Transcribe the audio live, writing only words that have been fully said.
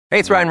Hey,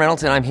 it's Ryan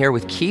Reynolds, and I'm here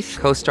with Keith,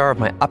 co-star of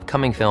my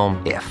upcoming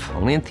film, If,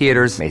 only in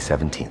theaters May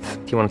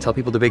 17th. Do you want to tell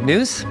people the big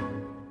news?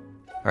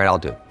 All right, I'll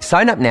do it.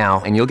 Sign up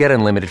now and you'll get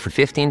unlimited for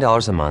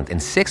 $15 a month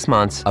and 6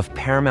 months of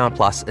Paramount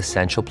Plus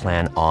Essential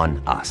Plan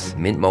on us.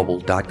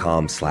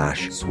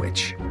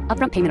 MintMobile.com/switch.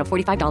 Upfront payment of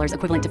 $45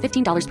 equivalent to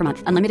 $15 per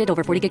month. Unlimited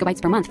over 40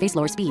 gigabytes per month. Face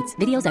lower speeds.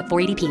 Videos at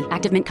 480p.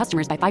 Active Mint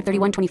customers by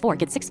 531.24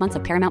 get 6 months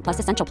of Paramount Plus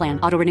Essential Plan.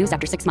 Auto renews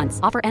after 6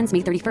 months. Offer ends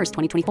May 31st,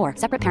 2024.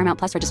 Separate Paramount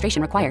Plus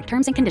registration required.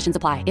 Terms and conditions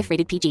apply if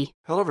rated PG.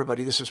 Hello,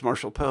 everybody. This is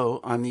Marshall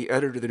Poe. I'm the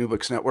editor of the New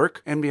Books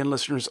Network. NBN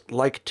listeners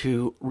like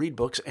to read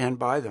books and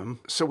buy them.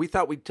 So we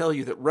thought we'd tell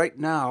you that right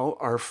now,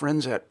 our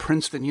friends at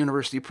Princeton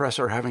University Press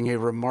are having a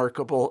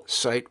remarkable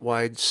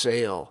site-wide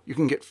sale. You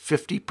can get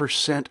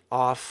 50%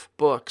 off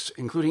books,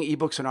 including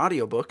ebooks and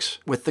audiobooks,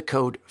 with the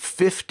code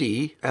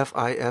 50,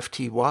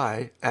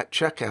 F-I-F-T-Y, at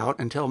checkout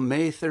until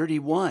May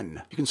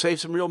 31. You can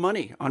save some real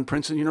money on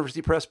Princeton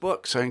University Press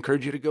books. I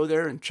encourage you to go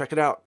there and check it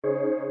out.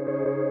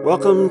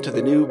 Welcome to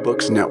the New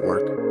Books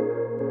Network.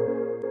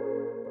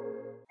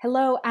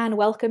 Hello and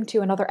welcome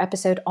to another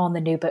episode on the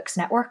New Books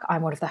Network.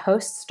 I'm one of the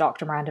hosts,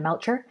 Dr. Miranda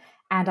Melcher,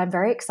 and I'm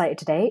very excited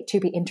today to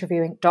be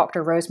interviewing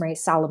Dr. Rosemary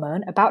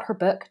Salomone about her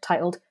book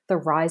titled The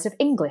Rise of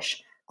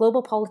English,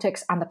 Global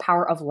Politics and the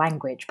Power of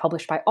Language,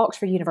 published by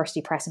Oxford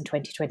University Press in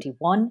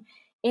 2021.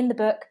 In the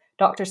book,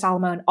 Dr.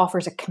 Salomone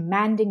offers a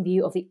commanding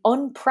view of the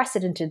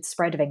unprecedented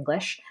spread of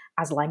English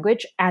as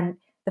language and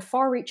the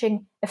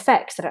far-reaching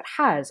effects that it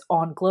has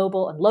on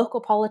global and local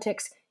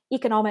politics,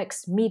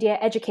 economics, media,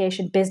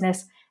 education,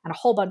 business, and a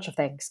whole bunch of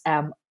things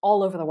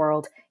all over the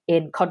world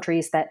in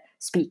countries that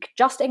speak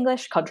just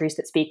English, countries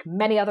that speak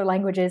many other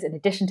languages in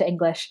addition to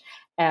English,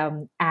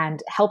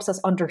 and helps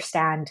us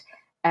understand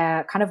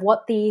kind of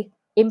what the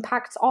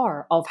impacts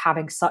are of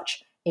having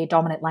such a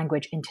dominant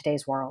language in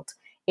today's world.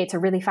 It's a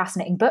really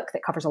fascinating book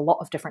that covers a lot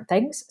of different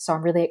things, so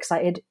I'm really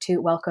excited to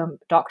welcome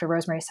Dr.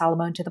 Rosemary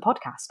Salomone to the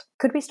podcast.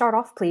 Could we start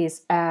off, please,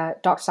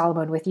 Dr.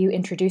 Salomone, with you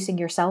introducing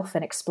yourself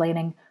and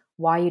explaining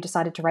why you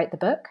decided to write the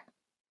book?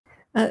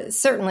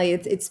 Certainly.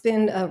 It's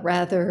been a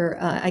rather,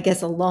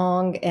 a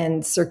long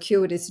and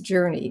circuitous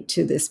journey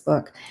to this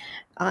book.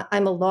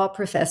 I'm a law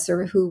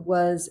professor who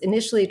was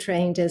initially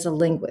trained as a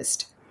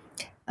linguist.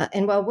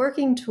 And while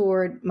working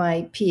toward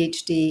my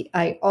PhD,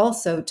 I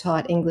also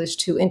taught English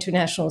to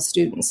international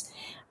students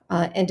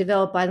and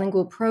developed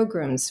bilingual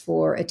programs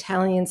for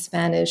Italian,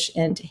 Spanish,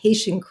 and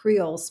Haitian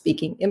Creole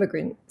speaking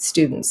immigrant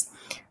students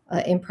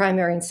in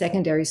primary and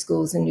secondary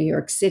schools in New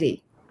York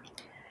City.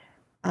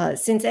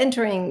 Since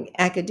entering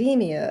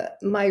academia,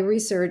 my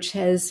research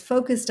has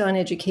focused on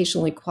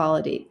educational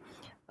equality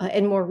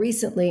and more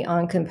recently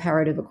on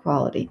comparative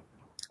equality.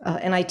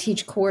 And I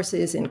teach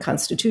courses in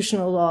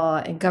constitutional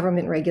law and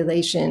government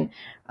regulation,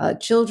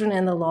 children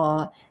and the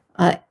law,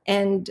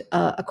 and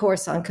a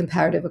course on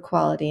comparative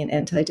equality and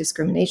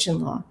anti-discrimination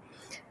law.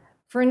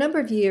 For a number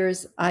of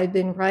years, I've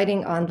been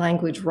writing on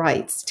language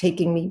rights,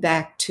 taking me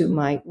back to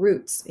my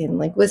roots in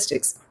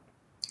linguistics.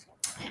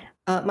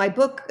 My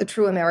book, A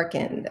True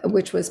American,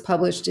 which was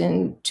published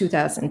in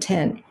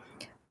 2010,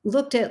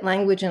 looked at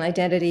language and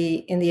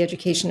identity in the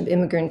education of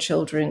immigrant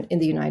children in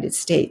the United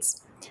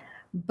States.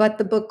 But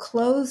the book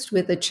closed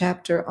with a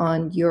chapter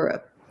on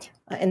Europe,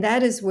 and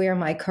that is where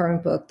my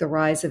current book, The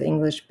Rise of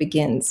English,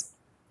 begins.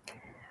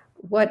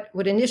 What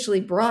initially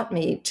brought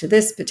me to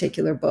this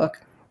particular book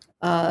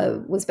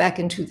was back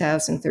in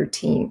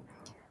 2013.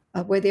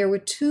 Where there were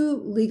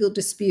two legal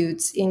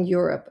disputes in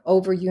Europe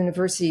over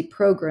university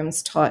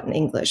programs taught in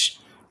English.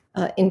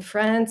 In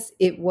France,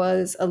 it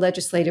was a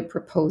legislative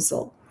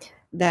proposal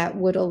that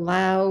would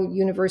allow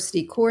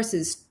university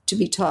courses to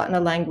be taught in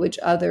a language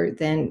other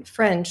than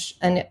French,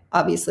 and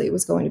obviously it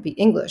was going to be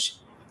English.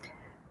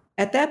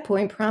 At that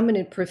point,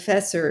 prominent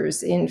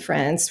professors in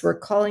France were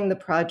calling the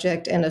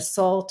project an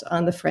assault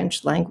on the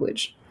French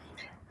language.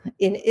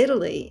 In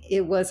Italy,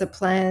 it was a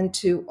plan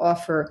to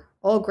offer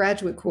all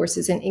graduate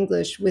courses in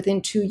English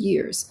within 2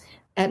 years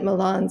at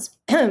Milan's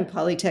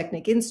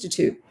Polytechnic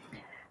Institute.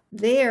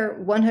 There,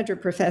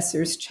 100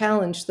 professors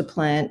challenged the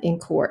plan in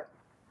court.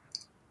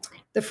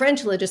 The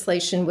French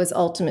legislation was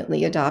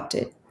ultimately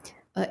adopted.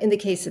 In the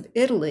case of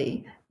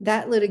Italy,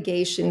 that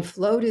litigation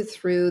floated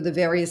through the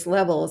various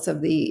levels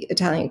of the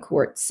Italian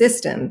court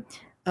system,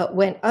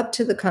 went up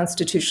to the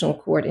Constitutional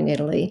Court in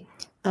Italy,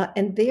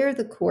 and there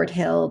the court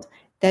held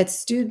that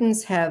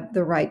students have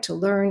the right to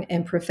learn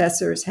and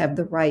professors have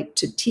the right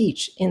to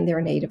teach in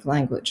their native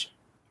language.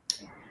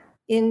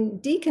 In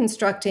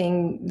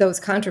deconstructing those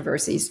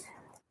controversies,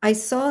 I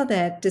saw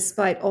that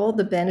despite all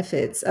the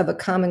benefits of a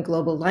common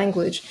global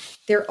language,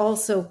 there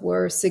also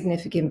were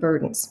significant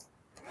burdens.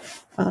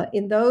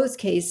 In those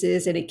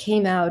cases, and it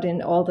came out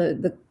in all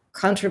the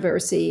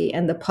controversy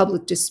and the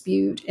public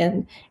dispute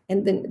and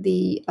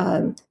the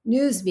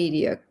news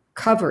media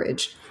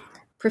coverage,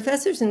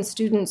 professors and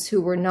students who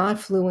were not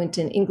fluent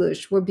in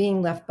English were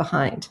being left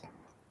behind.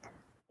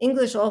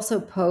 English also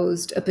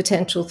posed a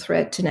potential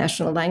threat to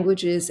national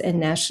languages and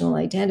national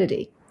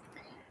identity.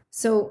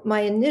 So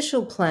my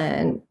initial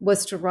plan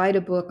was to write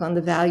a book on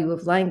the value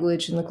of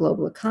language in the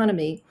global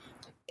economy,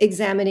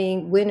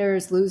 examining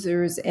winners,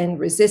 losers, and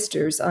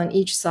resistors on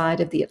each side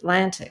of the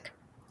Atlantic.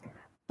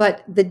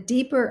 But the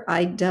deeper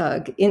I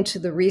dug into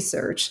the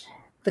research,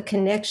 the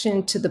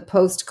connection to the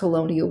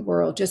post-colonial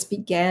world just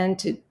began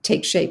to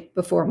take shape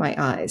before my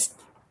eyes.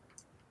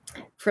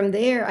 From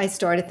there, I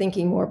started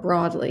thinking more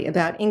broadly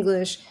about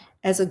English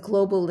as a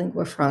global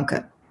lingua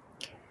franca.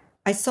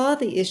 I saw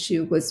the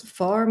issue was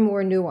far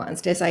more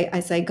nuanced as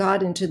I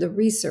got into the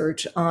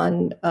research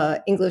on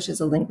English as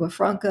a lingua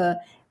franca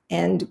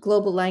and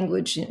global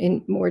language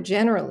more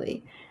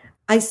generally.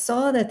 I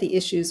saw that the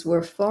issues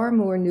were far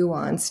more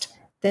nuanced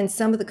than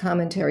some of the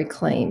commentary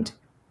claimed.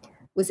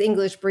 Was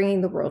English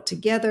bringing the world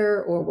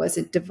together, or was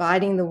it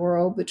dividing the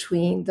world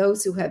between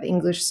those who have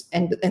English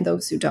and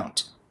those who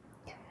don't?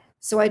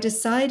 So I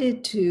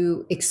decided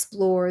to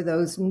explore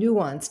those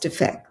nuanced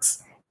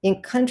effects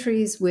in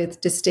countries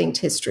with distinct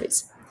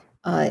histories.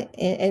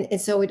 And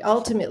so it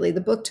ultimately,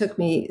 the book took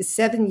me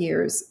 7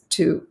 years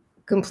to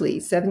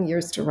complete, 7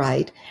 years to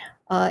write,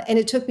 and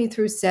it took me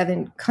through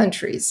 7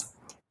 countries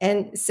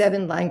and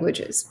 7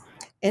 languages.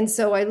 And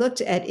so I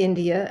looked at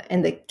India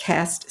and the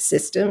caste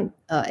system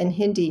and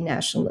Hindi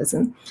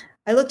nationalism.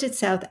 I looked at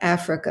South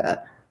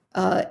Africa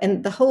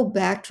and the whole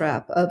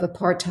backdrop of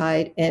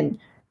apartheid and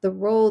the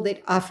role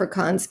that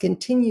Afrikaans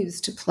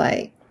continues to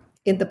play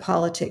in the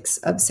politics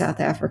of South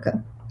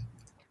Africa.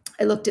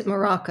 I looked at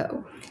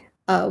Morocco,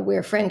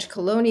 where French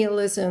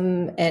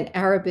colonialism and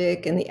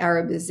Arabic and the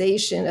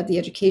Arabization of the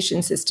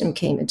education system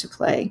came into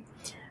play.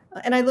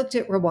 And I looked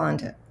at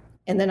Rwanda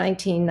and the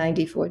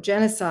 1994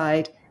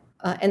 genocide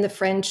and the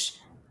French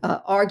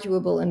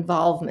arguable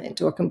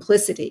involvement or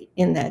complicity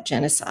in that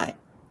genocide.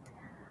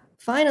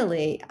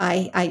 Finally,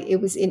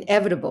 it was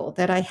inevitable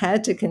that I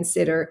had to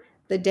consider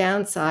the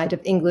downside of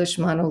English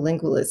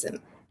monolingualism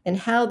and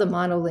how the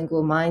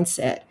monolingual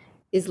mindset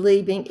is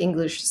leaving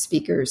English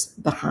speakers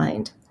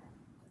behind.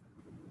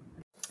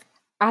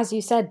 As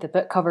you said, the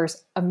book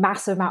covers a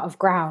massive amount of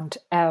ground,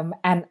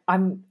 and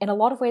I'm in a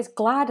lot of ways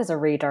glad as a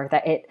reader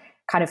that it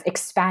kind of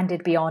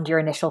expanded beyond your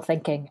initial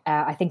thinking.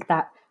 I think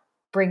that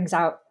brings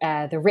out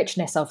the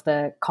richness of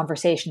the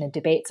conversation and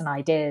debates and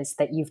ideas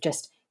that you've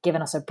just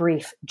given us a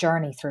brief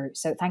journey through.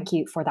 So thank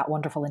you for that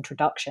wonderful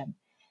introduction.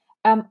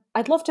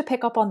 I'd love to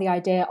pick up on the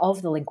idea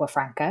of the lingua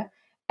franca,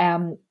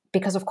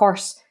 because of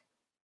course,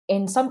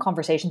 in some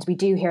conversations, we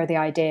do hear the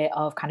idea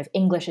of kind of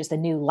English as the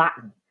new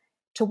Latin.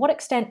 To what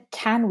extent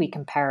can we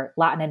compare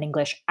Latin and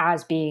English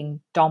as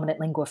being dominant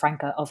lingua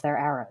franca of their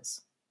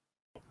eras?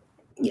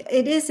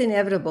 It is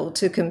inevitable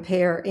to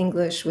compare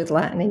English with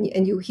Latin,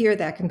 and you hear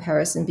that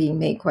comparison being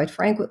made quite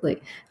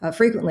frequently.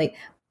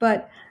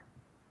 But,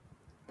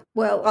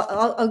 well,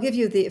 I'll give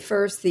you the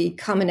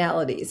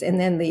commonalities and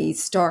then the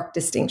stark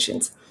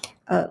distinctions.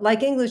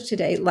 Like English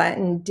today,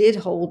 Latin did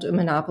hold a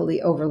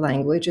monopoly over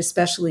language,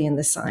 especially in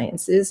the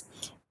sciences,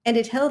 and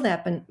it held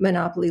that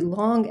monopoly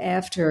long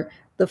after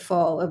the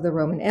fall of the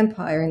Roman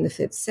Empire in the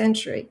 5th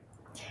century.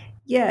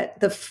 Yet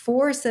the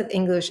force of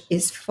English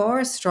is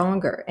far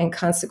stronger and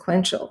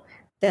consequential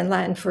than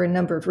Latin for a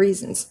number of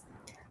reasons.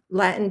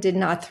 Latin did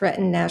not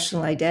threaten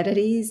national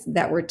identities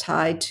that were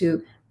tied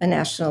to a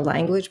national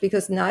language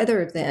because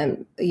neither of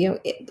them,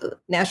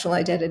 national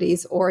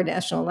identities or a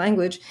national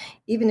language,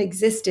 even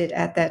existed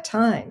at that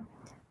time.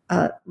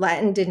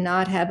 Latin did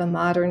not have a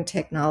modern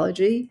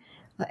technology,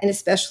 and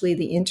especially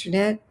the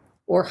internet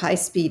or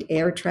high-speed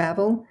air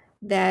travel,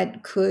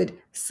 that could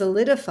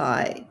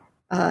solidify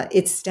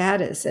its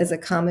status as a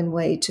common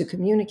way to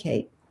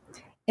communicate.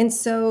 And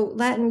so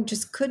Latin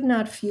just could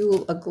not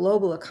fuel a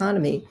global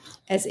economy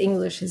as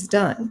English has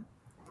done.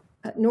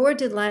 Nor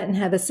did Latin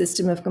have a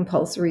system of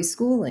compulsory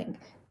schooling,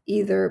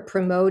 either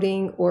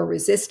promoting or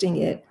resisting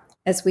it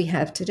as we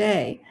have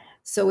today.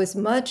 So as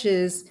much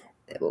as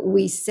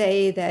we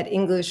say that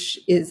English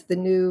is the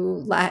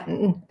new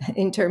Latin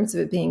in terms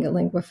of it being a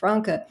lingua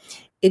franca,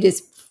 it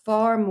is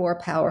far more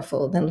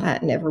powerful than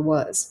Latin ever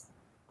was.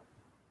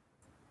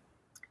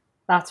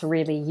 That's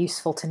really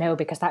useful to know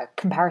because that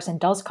comparison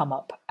does come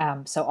up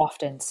so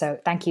often. So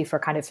thank you for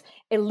kind of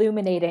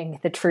illuminating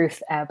the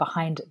truth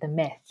behind the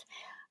myth.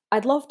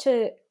 I'd love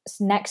to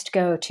next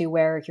go to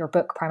where your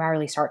book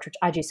primarily starts, which,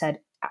 as you said,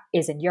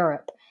 is in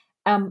Europe.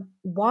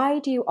 Why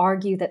do you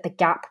argue that the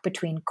gap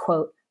between,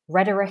 quote,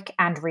 rhetoric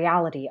and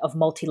reality of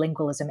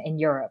multilingualism in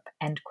Europe,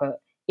 end quote,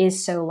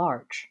 is so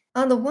large?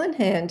 On the one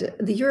hand,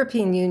 the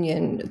European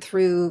Union,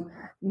 through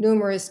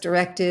numerous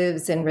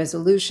directives and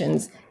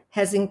resolutions,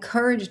 has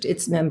encouraged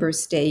its member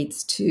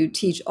states to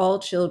teach all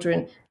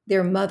children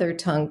their mother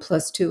tongue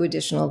plus 2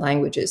 additional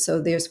languages. So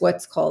there's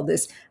what's called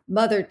this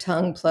mother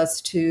tongue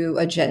plus 2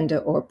 agenda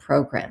or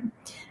program.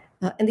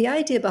 And the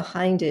idea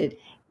behind it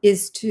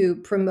is to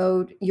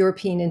promote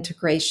European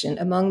integration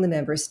among the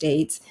member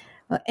states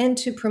and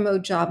to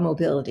promote job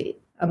mobility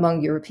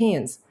among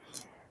Europeans.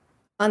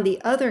 On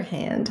the other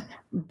hand,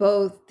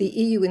 both the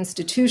EU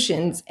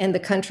institutions and the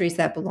countries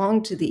that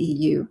belong to the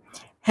EU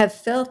have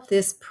felt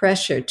this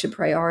pressure to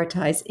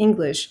prioritize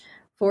English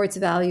for its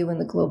value in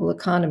the global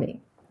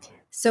economy.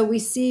 So we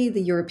see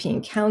the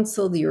European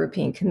Council, the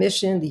European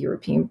Commission, the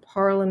European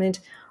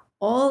Parliament,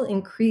 all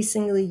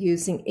increasingly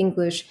using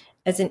English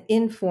as an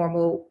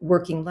informal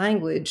working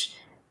language,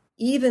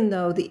 even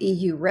though the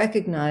EU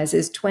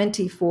recognizes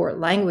 24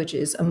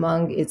 languages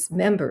among its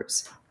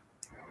members.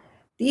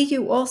 The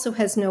EU also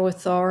has no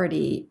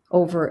authority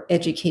over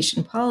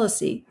education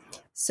policy,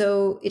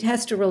 so it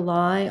has to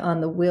rely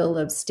on the will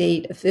of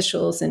state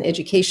officials and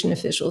education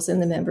officials in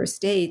the member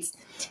states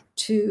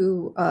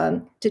to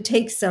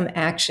take some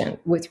action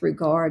with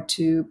regard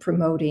to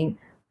promoting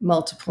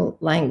multiple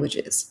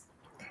languages.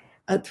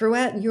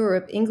 Throughout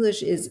Europe,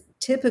 English is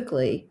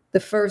typically the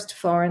first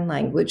foreign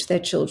language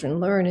that children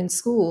learn in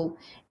school,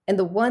 and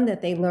the one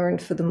that they learn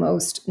for the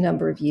most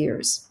number of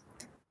years.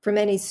 For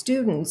many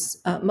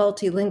students,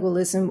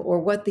 multilingualism, or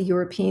what the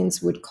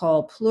Europeans would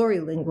call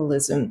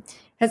plurilingualism,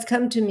 has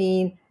come to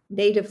mean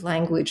native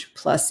language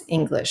plus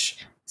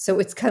English. So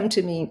it's come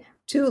to mean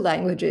two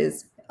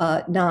languages,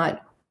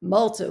 not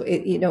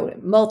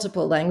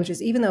multiple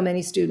languages, even though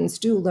many students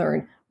do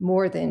learn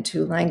more than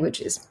two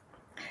languages.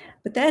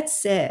 But that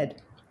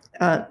said,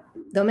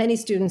 though many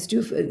students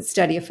do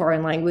study a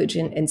foreign language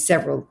and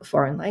several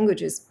foreign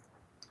languages,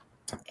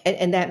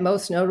 and that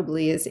most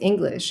notably is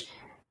English,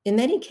 in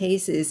many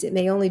cases, it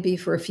may only be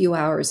for a few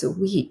hours a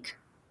week.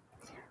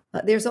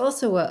 There's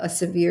also a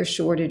severe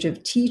shortage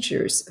of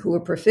teachers who are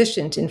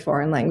proficient in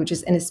foreign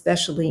languages, and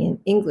especially in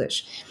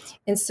English.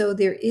 And so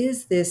there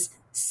is this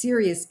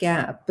serious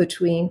gap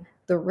between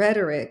the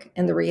rhetoric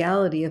and the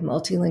reality of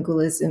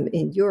multilingualism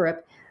in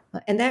Europe,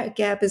 and that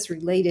gap is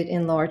related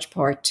in large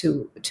part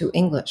to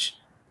English.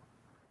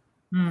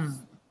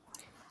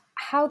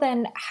 How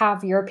then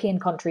have European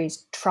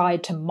countries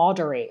tried to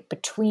moderate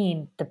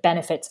between the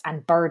benefits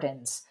and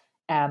burdens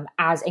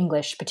as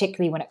English,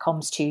 particularly when it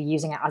comes to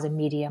using it as a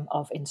medium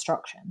of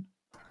instruction?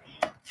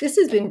 This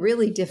has been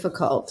really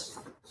difficult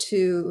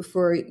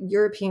for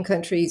European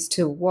countries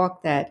to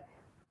walk that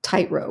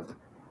tightrope.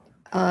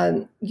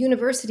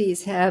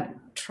 Universities have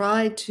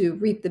tried to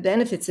reap the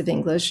benefits of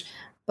English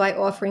by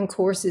offering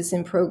courses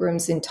and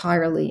programs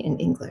entirely in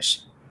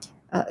English.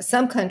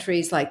 Some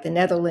countries like the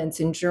Netherlands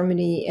and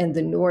Germany and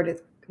the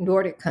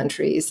Nordic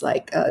countries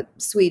like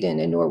Sweden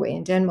and Norway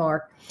and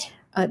Denmark,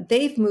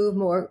 they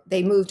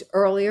moved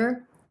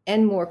earlier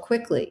and more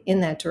quickly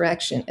in that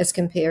direction as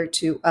compared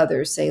to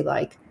others, say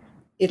like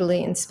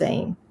Italy and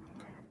Spain.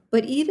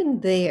 But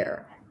even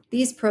there,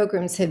 these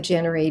programs have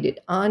generated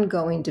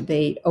ongoing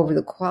debate over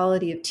the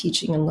quality of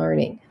teaching and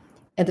learning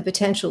and the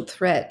potential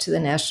threat to the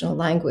national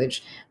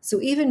language.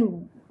 So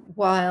even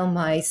while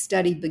my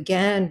study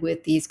began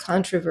with these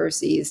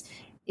controversies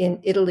in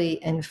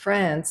Italy and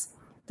France,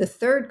 the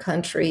third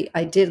country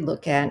I did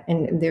look at,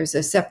 and there's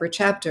a separate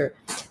chapter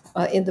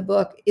in the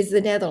book, is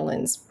the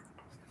Netherlands,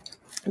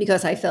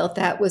 because I felt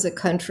that was a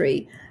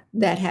country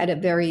that had a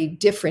very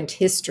different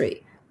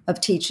history of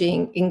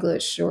teaching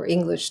English or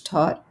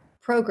English-taught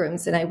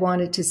programs, and I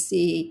wanted to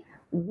see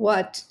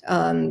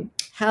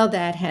how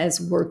that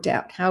has worked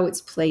out, how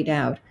it's played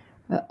out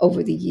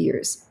over the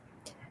years.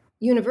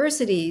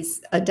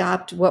 Universities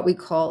adopt what we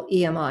call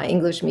EMI,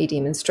 English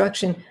Medium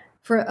Instruction,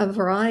 for a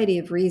variety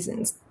of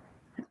reasons.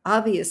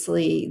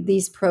 Obviously,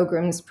 these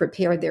programs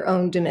prepare their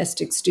own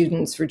domestic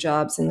students for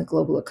jobs in the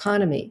global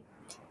economy.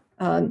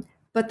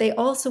 But they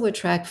also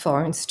attract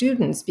foreign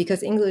students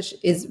because English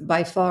is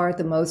by far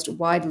the most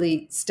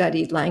widely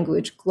studied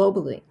language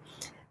globally.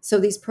 So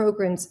these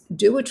programs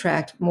do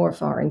attract more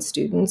foreign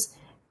students,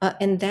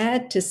 and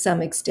that to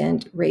some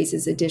extent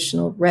raises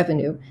additional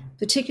revenue,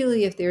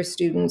 particularly if they're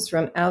students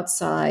from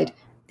outside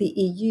the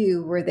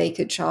EU where they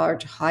could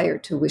charge higher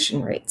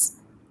tuition rates.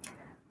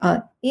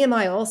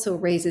 EMI also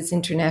raises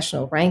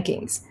international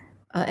rankings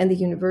and the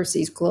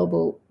university's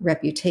global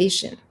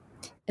reputation.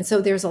 And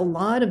so there's a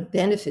lot of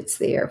benefits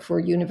there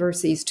for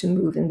universities to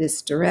move in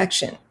this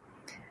direction.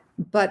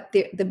 But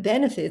the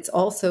benefits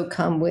also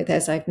come with,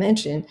 as I've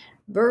mentioned,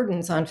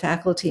 burdens on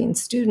faculty and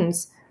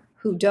students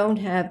who don't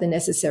have the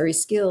necessary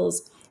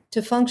skills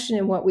to function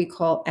in what we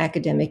call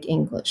academic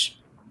English.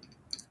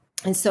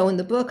 And so in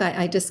the book,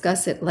 I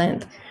discuss at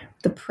length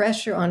the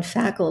pressure on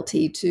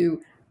faculty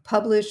to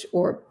publish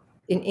or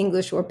in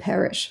English or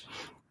perish,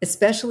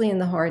 especially in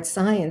the hard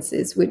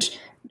sciences,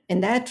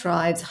 and that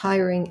drives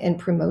hiring and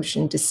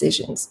promotion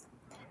decisions.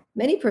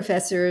 Many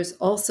professors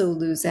also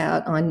lose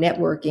out on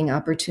networking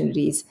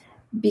opportunities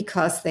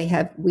because they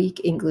have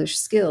weak English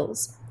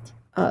skills.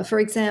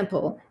 For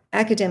example,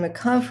 academic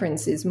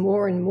conferences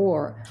more and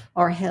more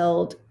are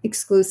held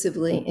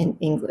exclusively in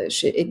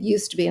English. It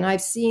used to be, and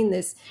I've seen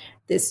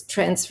this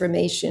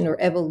transformation or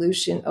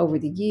evolution over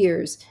the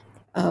years,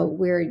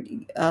 where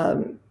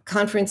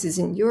conferences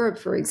in Europe,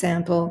 for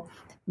example,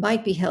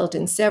 might be held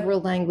in several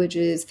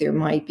languages. There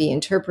might be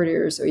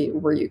interpreters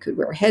where you could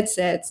wear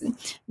headsets. And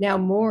now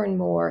more and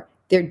more,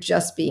 they're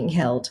just being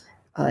held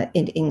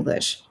in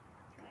English.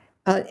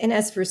 And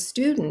as for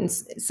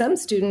students, some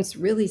students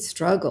really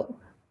struggle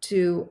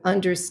to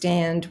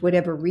understand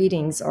whatever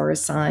readings are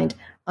assigned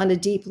on a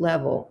deep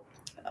level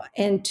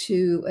and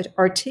to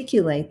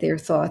articulate their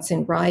thoughts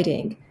in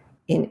writing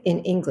in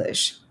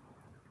English.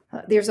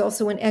 There's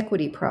also an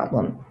equity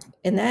problem.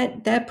 And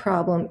that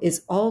problem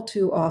is all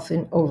too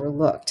often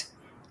overlooked.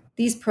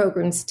 These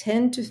programs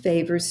tend to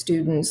favor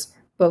students,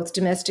 both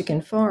domestic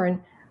and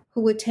foreign,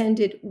 who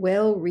attended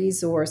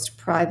well-resourced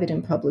private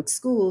and public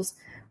schools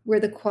where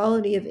the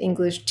quality of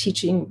English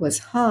teaching was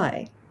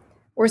high,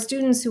 or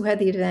students who had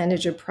the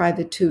advantage of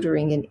private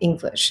tutoring in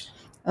English.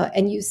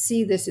 And you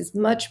see this is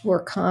much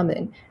more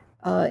common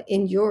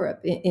in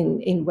Europe,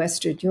 in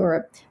Western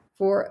Europe,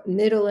 for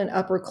middle and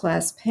upper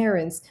class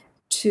parents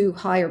to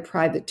hire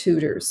private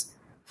tutors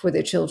for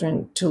their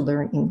children to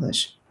learn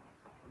English.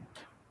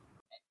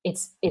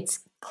 It's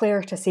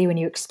clear to see when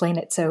you explain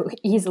it so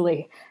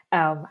easily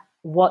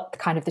what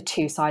kind of the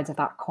two sides of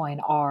that coin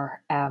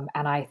are. And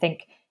I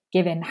think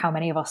given how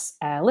many of us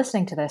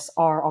listening to this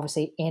are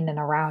obviously in and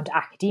around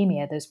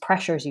academia, those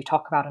pressures you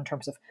talk about in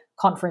terms of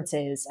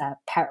conferences,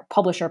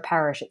 publisher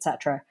parish,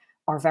 etc.,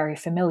 are very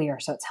familiar.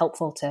 So it's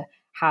helpful to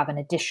have an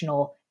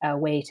additional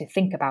way to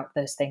think about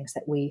those things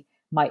that we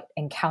might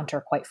encounter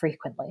quite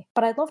frequently.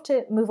 But I'd love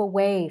to move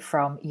away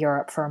from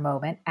Europe for a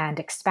moment and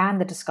expand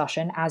the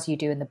discussion, as you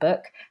do in the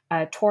book,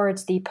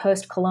 towards the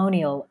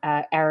post-colonial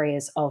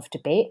areas of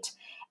debate.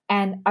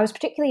 And I was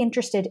particularly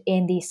interested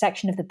in the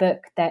section of the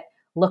book that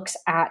looks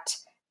at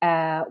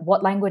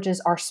what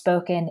languages are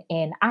spoken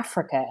in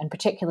Africa, and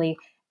particularly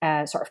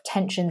sort of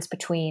tensions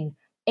between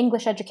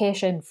English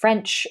education,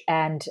 French,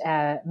 and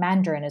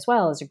Mandarin as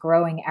well as a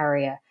growing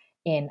area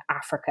in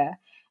Africa.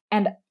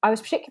 And I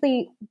was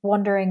particularly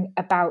wondering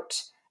about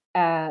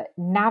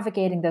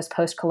navigating those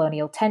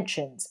post-colonial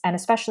tensions, and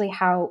especially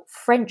how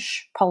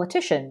French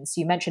politicians,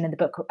 you mentioned in the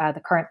book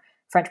the current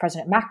French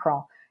President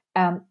Macron,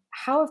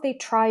 how have they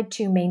tried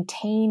to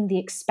maintain the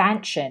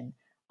expansion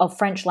of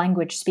French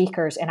language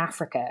speakers in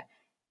Africa,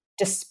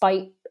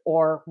 despite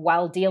or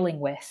while dealing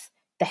with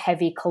the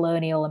heavy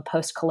colonial and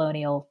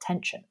post-colonial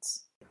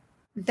tensions?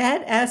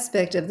 That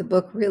aspect of the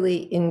book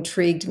really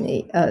intrigued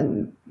me.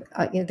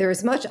 There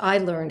is much I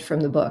learned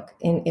from the book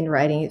in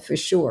writing it, for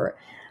sure.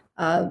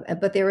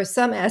 But there are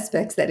some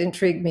aspects that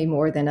intrigued me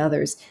more than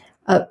others.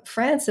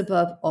 France,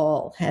 above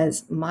all,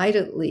 has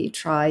mightily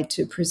tried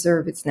to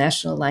preserve its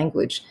national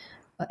language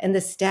and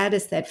the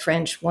status that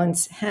French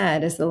once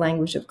had as the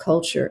language of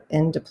culture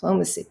and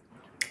diplomacy.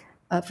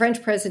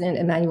 French President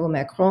Emmanuel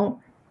Macron,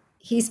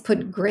 he's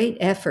put great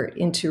effort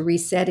into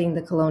resetting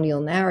the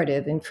colonial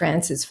narrative in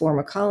France's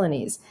former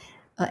colonies,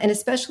 and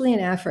especially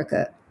in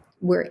Africa,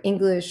 where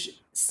English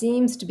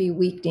seems to be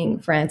weakening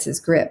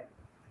France's grip.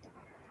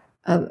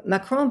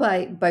 Macron,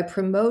 by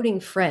promoting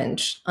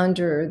French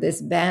under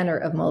this banner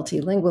of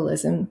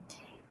multilingualism,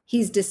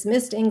 he's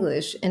dismissed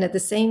English and at the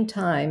same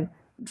time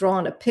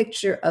drawn a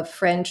picture of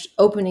French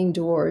opening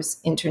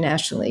doors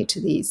internationally to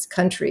these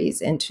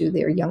countries and to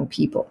their young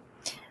people.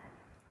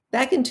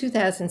 Back in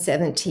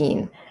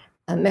 2017,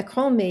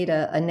 Macron made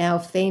a now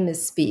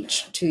famous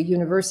speech to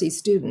university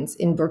students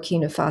in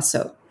Burkina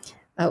Faso,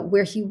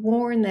 where he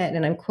warned that,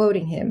 and I'm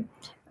quoting him,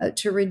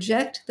 to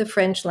reject the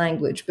French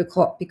language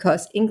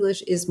because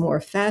English is more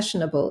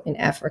fashionable in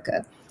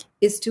Africa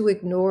is to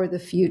ignore the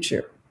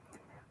future.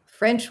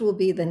 French will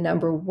be the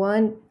number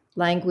one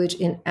language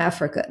in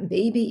Africa,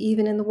 maybe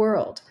even in the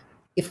world,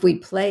 if we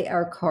play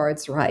our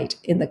cards right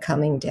in the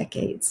coming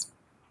decades.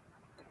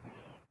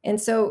 And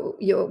so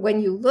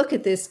when you look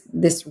at this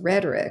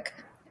rhetoric,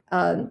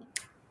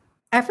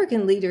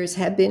 African leaders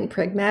have been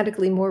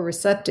pragmatically more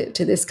receptive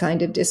to this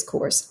kind of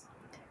discourse.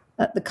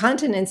 The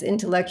continent's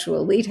intellectual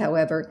elite,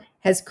 however,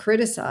 has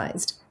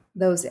criticized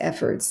those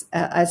efforts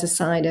as a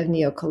sign of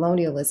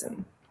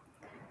neocolonialism.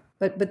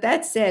 But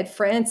that said,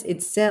 France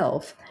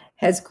itself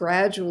has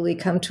gradually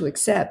come to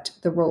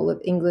accept the role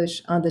of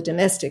English on the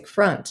domestic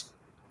front.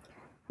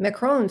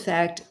 Macron, in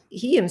fact,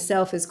 he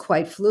himself is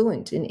quite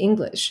fluent in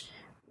English,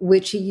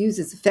 which he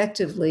uses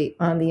effectively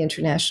on the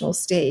international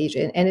stage.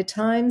 And at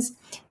times,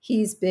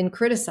 he's been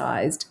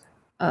criticized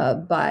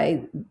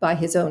by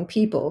his own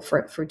people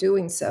for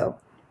doing so.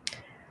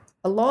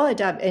 A law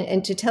adopted,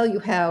 and to tell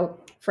you how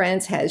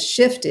France has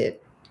shifted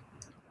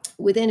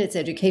within its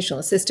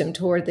educational system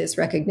toward this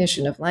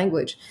recognition of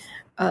language,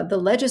 the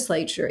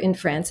legislature in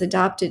France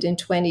adopted in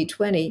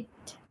 2020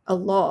 a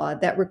law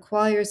that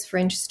requires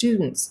French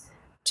students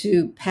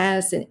to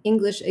pass an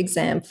English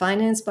exam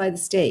financed by the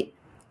state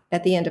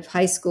at the end of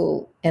high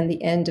school and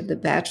the end of the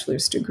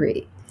bachelor's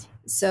degree.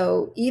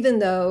 So even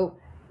though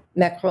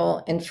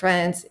Macron in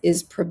France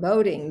is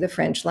promoting the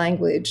French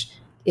language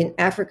in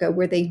Africa,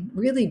 where he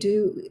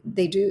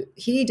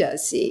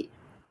does see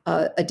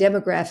a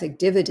demographic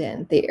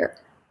dividend there,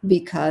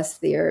 because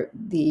the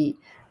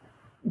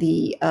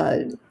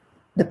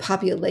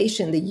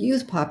population, the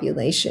youth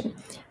population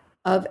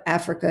of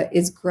Africa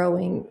is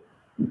growing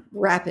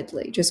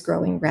rapidly.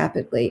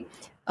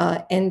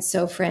 And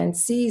so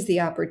France sees the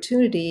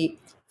opportunity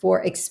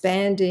for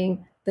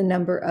expanding the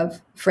number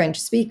of French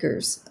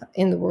speakers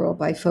in the world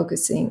by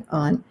focusing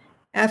on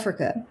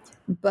Africa.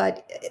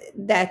 But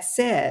that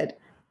said,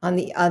 on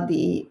the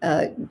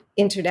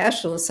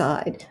international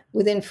side,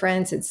 within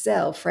France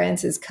itself,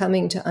 France is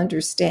coming to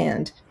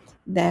understand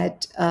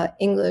that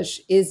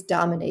English is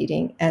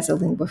dominating as a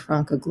lingua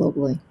franca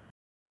globally.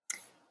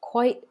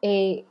 quite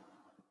a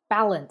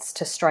balance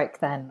to strike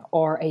then,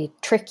 or a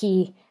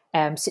tricky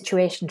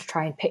situation to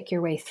try and pick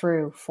your way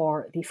through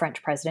for the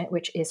French president,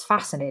 which is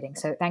fascinating.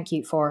 So thank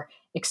you for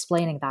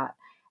explaining that.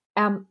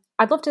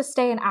 I'd love to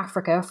stay in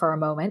Africa for a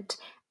moment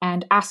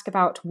and ask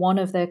about one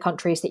of the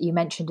countries that you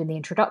mentioned in the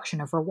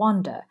introduction of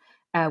Rwanda,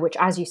 which,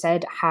 as you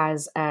said,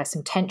 has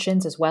some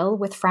tensions as well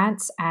with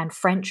France and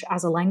French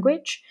as a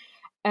language,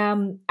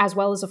 as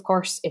well as, of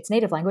course, its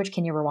native language,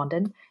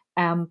 Kinyarwanda,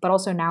 but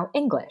also now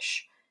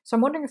English. So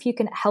I'm wondering if you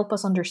can help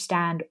us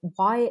understand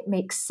why it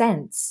makes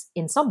sense,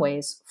 in some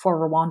ways, for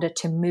Rwanda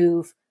to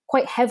move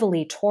quite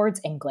heavily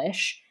towards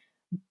English,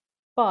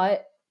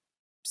 but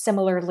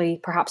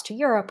similarly, perhaps to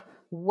Europe,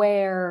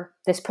 where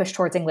this push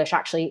towards English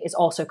actually is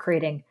also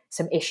creating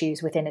some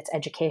issues within its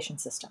education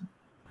system.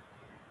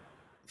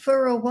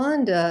 For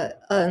Rwanda,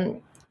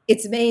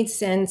 it's made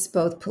sense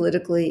both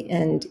politically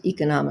and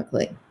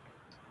economically.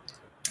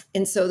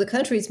 And so the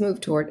country's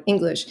move toward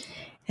English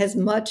has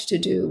much to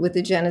do with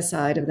the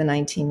genocide of the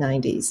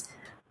 1990s,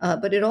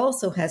 but it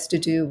also has to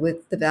do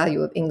with the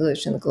value of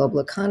English in the global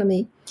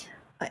economy,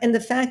 and the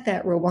fact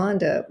that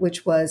Rwanda,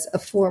 which was a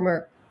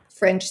former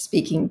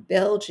French-speaking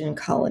Belgian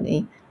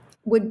colony,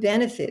 would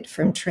benefit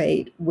from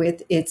trade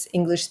with its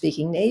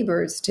English-speaking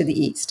neighbors to the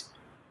east.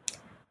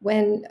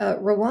 When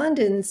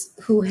Rwandans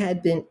who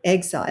had been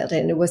exiled,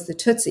 and it was the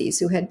Tutsis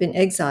who had been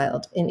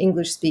exiled in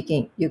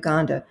English-speaking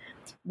Uganda,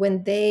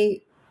 when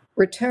they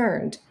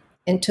returned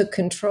and took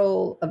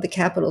control of the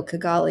capital,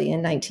 Kigali,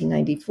 in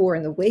 1994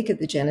 in the wake of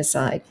the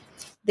genocide,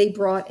 they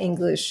brought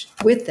English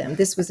with them.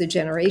 This was a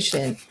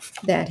generation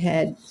that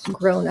had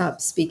grown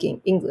up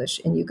speaking English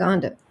in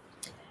Uganda.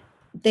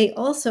 They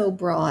also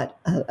brought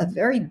a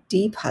very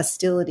deep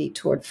hostility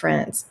toward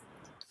France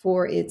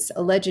for its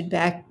alleged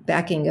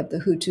backing of the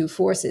Hutu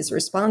forces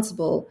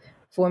responsible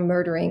for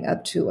murdering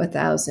up to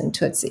 1,000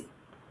 Tutsi.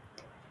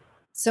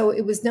 So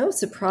it was no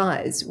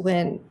surprise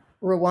when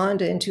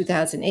Rwanda in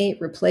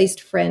 2008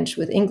 replaced French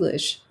with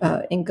English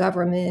in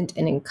government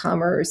and in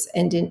commerce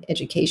and in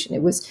education.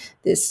 It was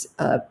this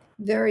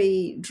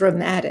very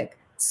dramatic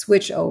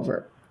switch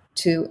over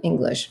to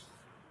English.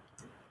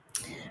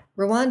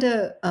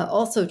 Rwanda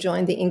also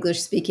joined the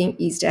English-speaking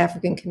East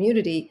African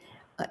community,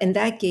 and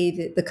that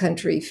gave the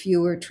country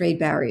fewer trade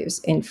barriers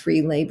and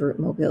free labor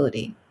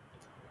mobility.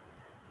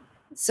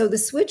 So the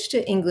switch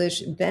to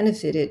English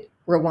benefited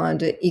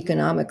Rwanda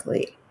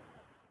economically.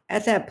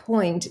 At that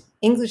point,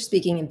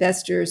 English-speaking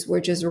investors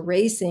were just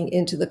racing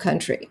into the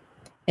country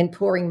and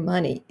pouring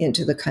money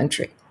into the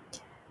country.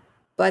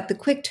 But the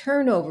quick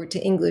turnover to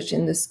English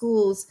in the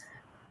schools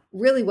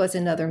really was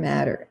another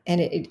matter, and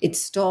it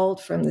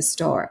stalled from the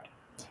start.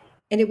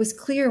 And it was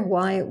clear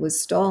why it was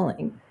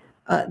stalling.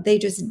 They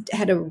just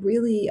had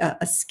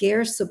a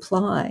scarce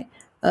supply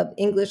of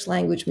English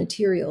language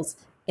materials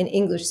and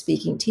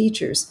English-speaking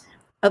teachers.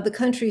 Of the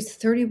country's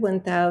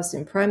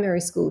 31,000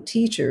 primary school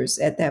teachers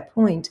at that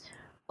point,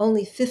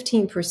 only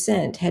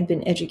 15% had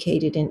been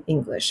educated in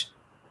English.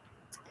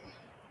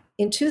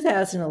 In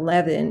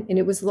 2011, and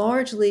it was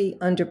largely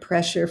under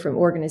pressure from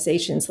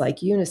organizations like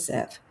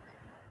UNICEF,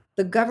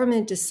 the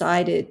government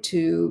decided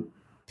to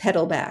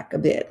pedal back a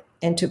bit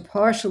and to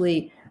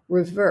partially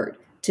revert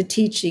to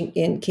teaching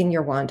in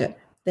Kinyarwanda,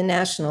 the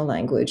national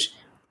language,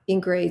 in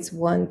grades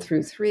 1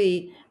 through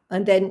 3,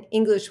 and then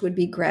English would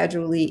be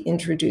gradually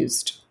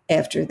introduced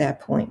after that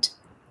point.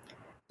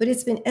 But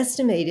it's been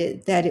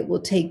estimated that it will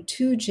take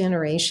 2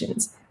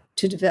 generations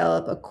to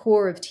develop a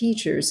core of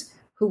teachers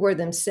who were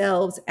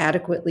themselves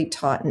adequately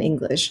taught in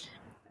English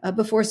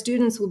before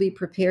students will be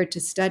prepared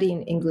to study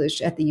in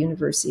English at the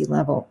university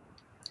level.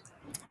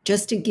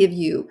 Just to give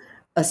you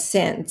a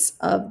sense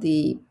of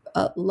the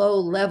low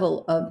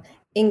level of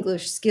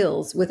English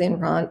skills within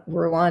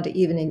Rwanda,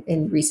 even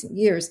in recent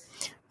years,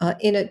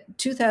 in a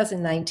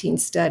 2019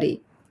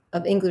 study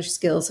of English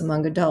skills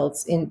among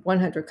adults in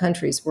 100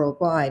 countries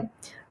worldwide,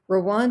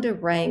 Rwanda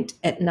ranked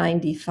at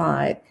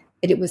 95,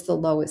 and it was the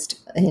lowest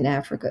in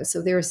Africa. So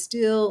there are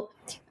still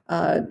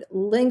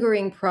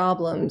lingering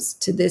problems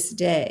to this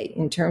day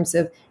in terms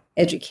of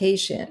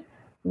education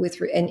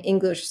and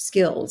English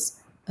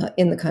skills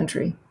in the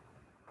country.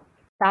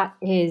 That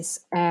is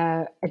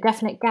a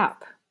definite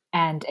gap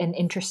and an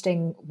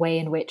interesting way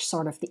in which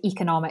sort of the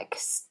economic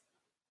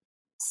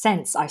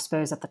sense, I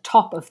suppose, at the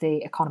top of the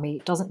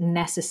economy doesn't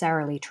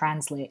necessarily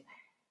translate.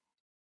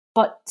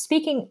 But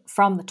speaking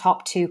from the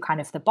top to kind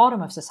of the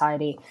bottom of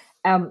society,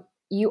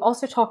 you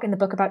also talk in the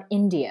book about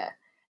India.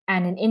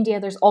 And in India,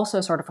 there's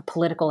also sort of a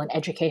political and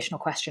educational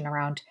question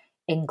around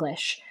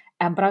English.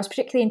 But I was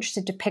particularly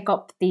interested to pick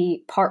up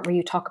the part where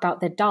you talk about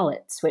the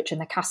Dalits, which in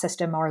the caste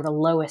system are the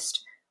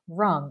lowest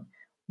rung.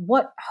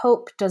 What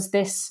hope does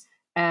this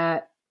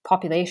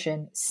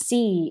population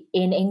see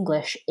in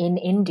English in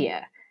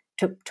India?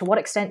 To what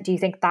extent do you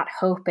think that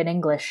hope in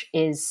English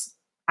is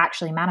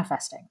actually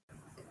manifesting?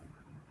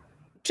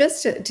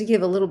 Just to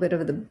give a little bit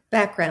of the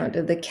background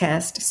of the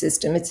caste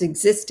system, it's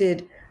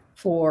existed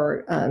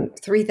for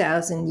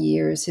 3,000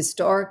 years.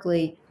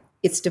 Historically,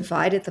 it's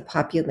divided the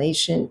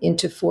population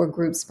into 4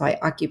 groups by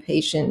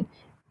occupation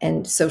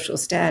and social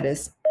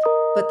status.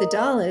 But the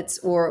Dalits,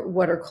 or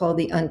what are called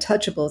the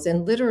untouchables,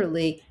 and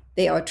literally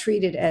they are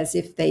treated as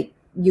if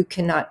you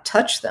cannot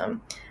touch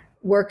them,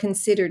 were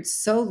considered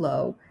so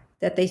low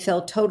that they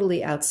fell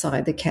totally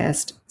outside the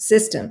caste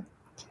system.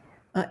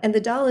 And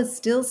the Dalits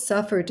still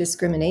suffer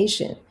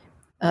discrimination,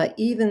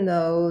 even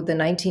though the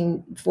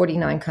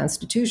 1949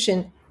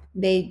 Constitution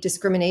made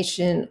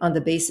discrimination on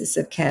the basis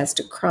of caste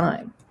a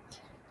crime.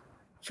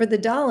 For the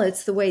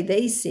Dalits, the way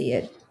they see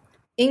it,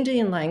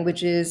 Indian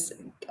languages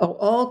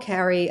all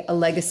carry a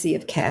legacy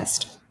of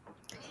caste.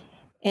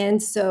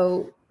 And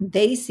so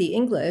they see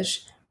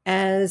English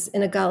as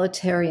an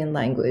egalitarian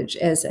language,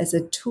 as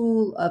a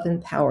tool of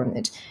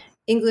empowerment.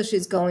 English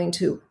is going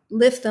to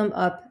lift them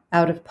up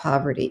out of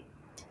poverty.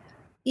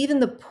 Even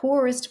the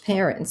poorest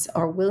parents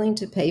are willing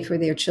to pay for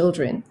their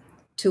children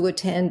to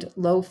attend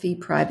low-fee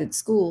private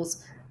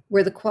schools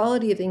where the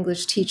quality of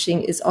English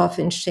teaching is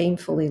often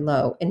shamefully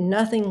low, and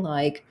nothing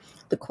like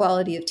the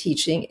quality of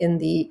teaching in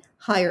the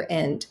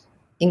higher-end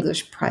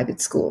English private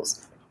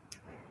schools.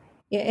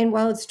 And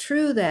while it's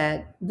true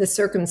that the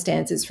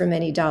circumstances for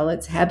many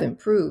Dalits have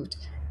improved,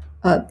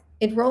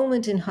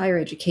 enrollment in higher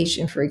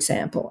education, for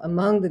example,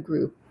 among the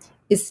group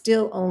is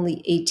still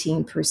only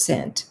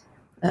 18%.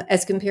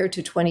 As compared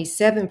to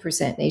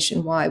 27%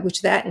 nationwide,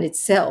 which that in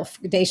itself,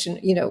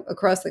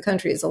 across the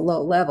country is a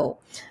low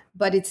level,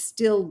 but it's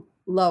still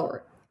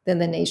lower than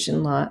the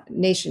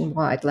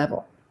nationwide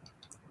level.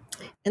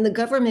 And the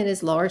government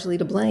is largely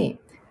to blame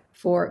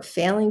for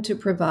failing to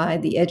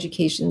provide the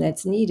education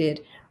that's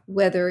needed,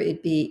 whether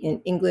it be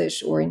in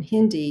English or in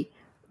Hindi,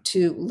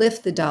 to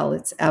lift the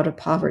Dalits out of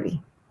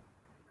poverty.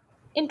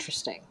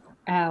 Interesting.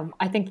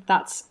 I think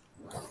that's,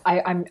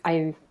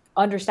 I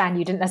understand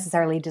you didn't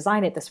necessarily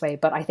design it this way,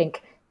 but I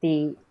think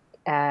the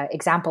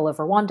example of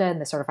Rwanda and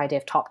the sort of idea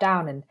of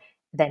top-down and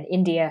then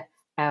India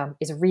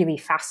is really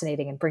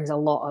fascinating and brings a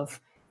lot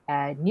of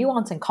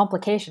nuance and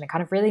complication and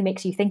kind of really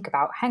makes you think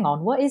about, hang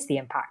on, what is the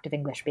impact of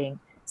English being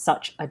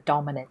such a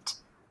dominant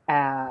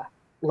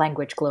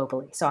language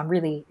globally? So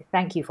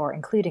thank you for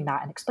including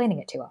that and explaining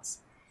it to us.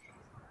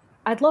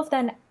 I'd love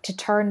then to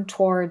turn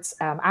towards,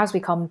 as we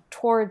come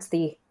towards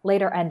the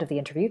later end of the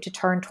interview, to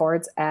turn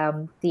towards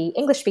the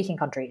English-speaking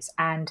countries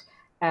and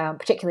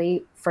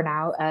particularly for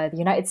now, the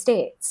United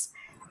States.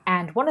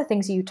 And one of the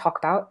things you talk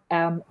about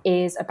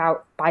is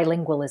about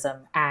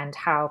bilingualism and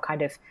how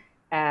kind of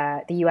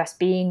the US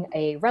being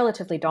a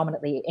relatively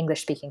dominantly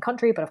English-speaking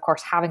country, but of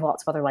course having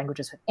lots of other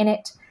languages within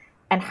it,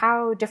 and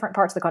how different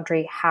parts of the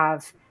country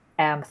have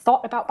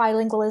thought about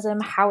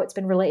bilingualism, how it's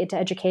been related to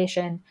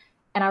education.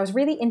 And I was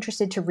really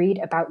interested to read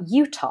about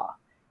Utah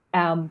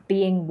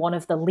being one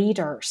of the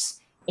leaders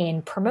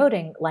in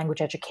promoting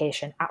language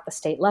education at the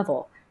state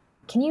level.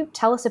 Can you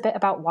tell us a bit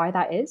about why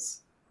that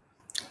is?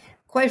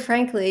 Quite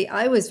frankly,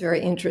 I was very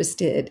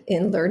interested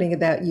in learning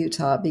about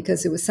Utah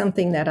because it was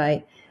something that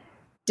I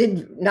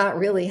did not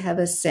really have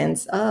a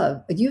sense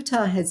of. But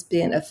Utah has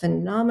been a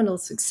phenomenal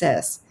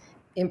success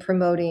in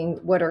promoting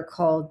what are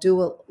called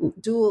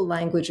dual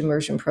language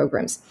immersion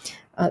programs.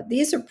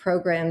 These are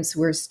programs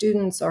where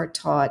students are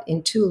taught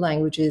in two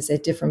languages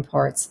at different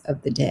parts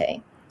of the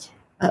day.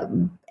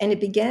 And it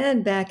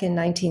began back in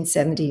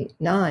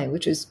 1979,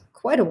 which is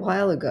quite a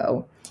while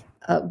ago,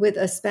 with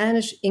a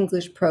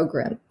Spanish-English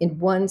program in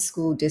one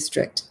school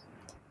district.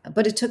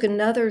 But it took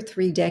another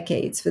 3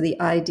 decades for the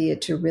idea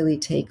to really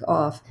take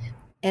off.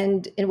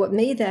 And what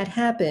made that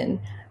happen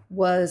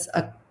was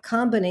a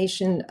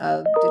combination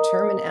of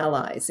determined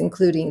allies,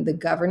 including the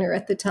governor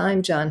at the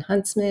time, John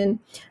Huntsman,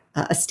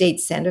 a state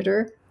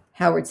senator,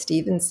 Howard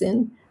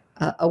Stevenson,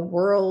 a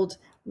world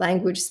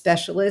language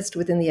specialist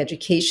within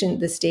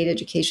the state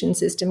education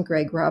system,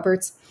 Greg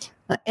Roberts,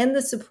 and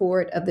the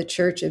support of the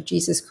Church of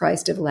Jesus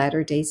Christ of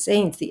Latter-day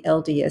Saints, the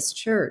LDS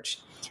Church.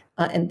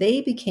 And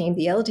the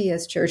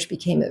LDS Church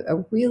became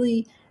a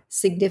really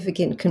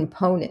significant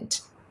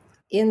component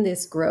in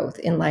this growth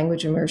in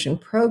language immersion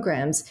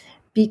programs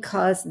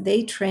because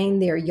they train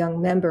their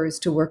young members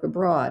to work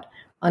abroad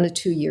on a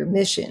 2-year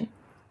mission.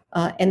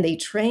 And they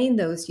train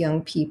those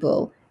young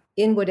people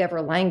in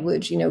whatever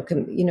language,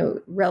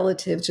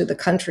 relative to the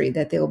country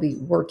that they'll be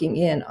working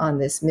in on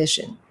this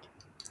mission.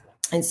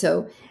 And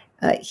so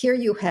here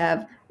you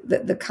have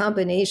the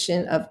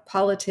combination of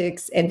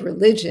politics and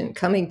religion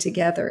coming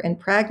together and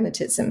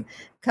pragmatism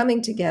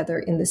coming together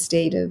in the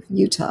state of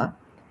Utah.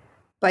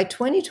 By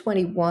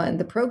 2021,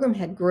 the program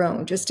had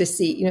grown, just to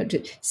see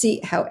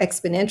how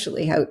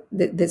exponentially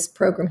this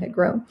program had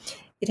grown.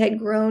 It had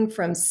grown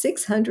from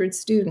 600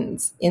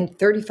 students in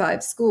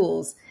 35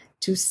 schools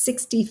to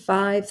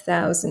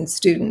 65,000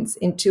 students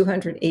in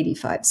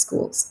 285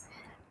 schools.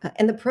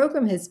 And the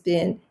program has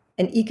been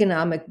an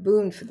economic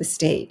boon for the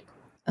state.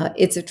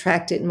 It's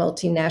attracted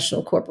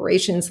multinational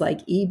corporations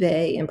like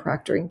eBay and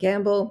Procter &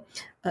 Gamble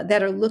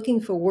that are looking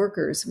for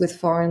workers with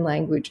foreign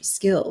language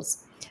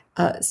skills.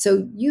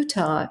 So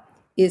Utah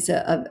is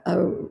a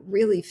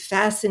really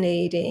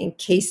fascinating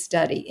case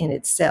study in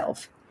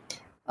itself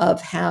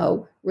of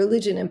how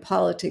religion and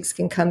politics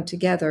can come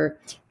together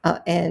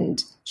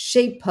and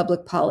shape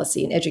public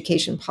policy and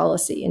education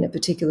policy in a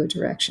particular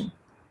direction.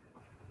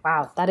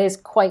 Wow, that is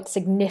quite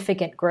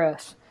significant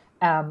growth,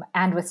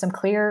 and with some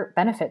clear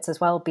benefits as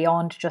well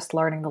beyond just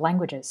learning the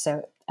languages.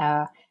 So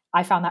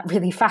I found that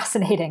really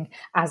fascinating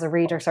as a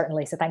reader,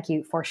 certainly. So thank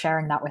you for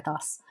sharing that with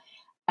us.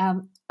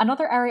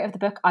 Another area of the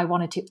book I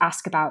wanted to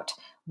ask about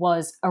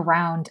was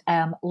around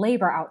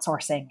labor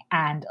outsourcing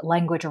and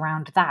language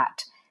around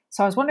that.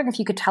 So I was wondering if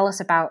you could tell us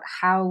about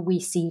how we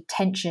see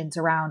tensions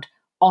around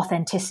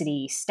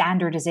authenticity,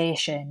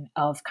 standardization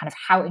of kind of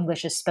how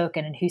English is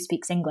spoken and who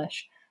speaks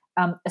English,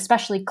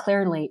 especially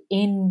clearly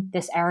in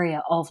this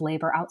area of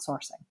labor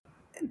outsourcing.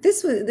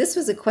 This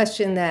was a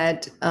question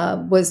that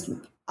was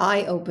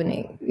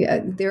eye-opening. Yeah,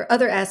 there are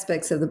other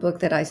aspects of the book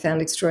that I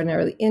found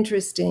extraordinarily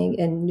interesting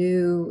and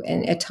new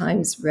and at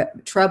times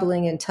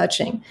troubling and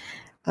touching.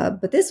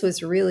 But this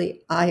was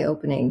really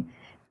eye-opening.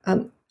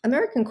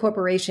 American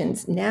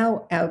corporations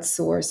now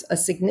outsource a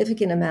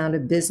significant amount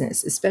of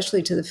business,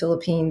 especially to the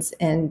Philippines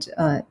and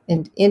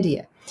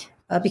India,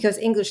 because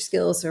English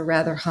skills are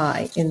rather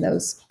high in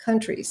those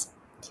countries.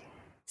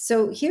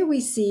 So here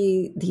we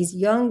see these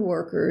young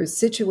workers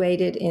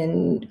situated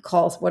in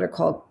what are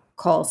called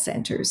call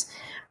centers,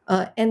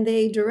 and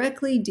they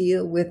directly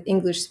deal with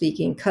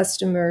English-speaking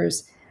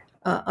customers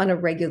on a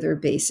regular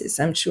basis.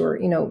 I'm sure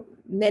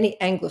many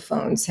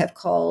Anglophones have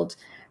called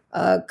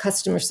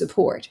customer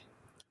support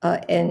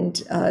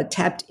and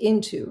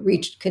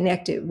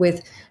connected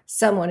with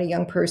someone, a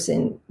young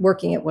person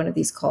working at one of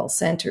these call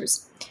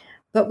centers.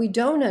 But we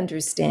don't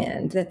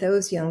understand that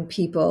those young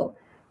people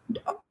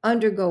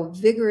undergo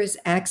vigorous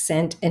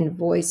accent and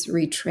voice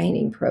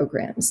retraining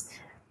programs,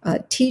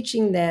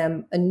 teaching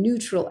them a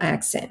neutral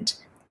accent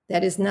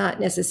that is not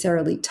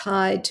necessarily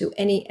tied to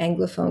any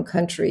Anglophone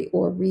country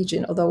or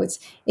region, although it's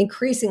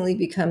increasingly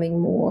becoming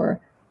more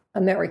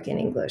American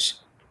English.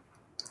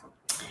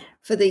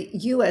 For the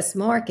U.S.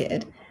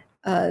 market,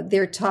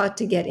 they're taught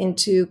to get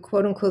into,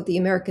 quote unquote, the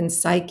American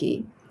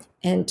psyche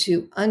and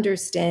to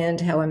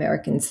understand how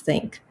Americans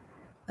think.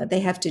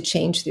 They have to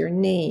change their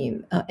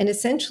name and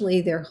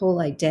essentially their whole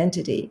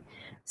identity.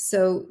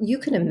 So you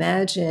can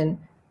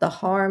imagine the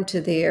harm to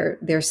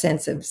their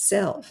sense of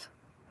self.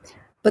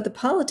 But the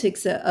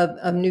politics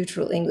of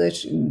neutral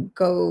English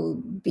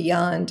go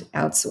beyond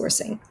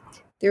outsourcing.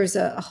 There's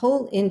a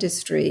whole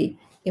industry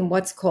in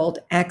what's called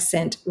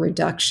accent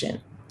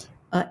reduction,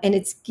 and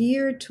it's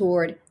geared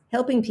toward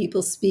helping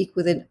people speak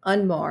with an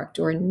unmarked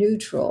or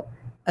neutral,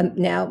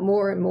 now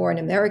more and more an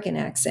American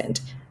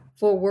accent,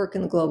 for work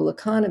in the global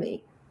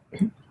economy.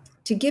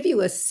 To give you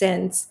a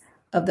sense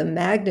of the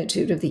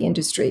magnitude of the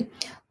industry,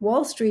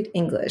 Wall Street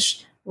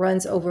English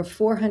runs over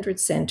 400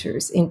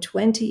 centers in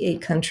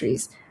 28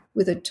 countries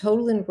with a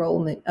total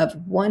enrollment of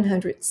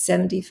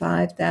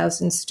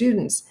 175,000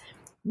 students,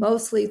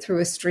 mostly through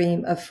a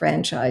stream of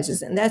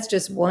franchises. And that's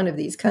just one of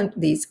these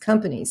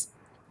companies.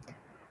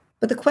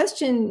 But the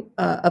question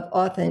of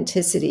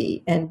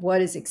authenticity and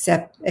what is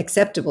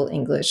acceptable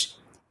English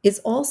is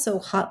also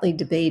hotly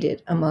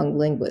debated among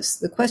linguists.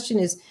 The question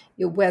is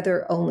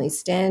whether only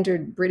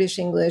standard British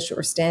English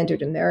or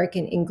standard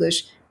American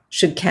English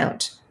should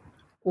count,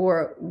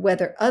 or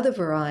whether other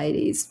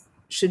varieties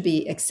should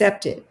be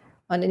accepted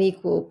on an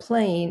equal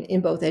plane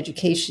in both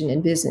education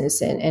and business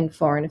and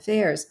foreign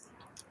affairs.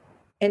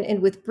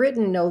 And with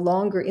Britain no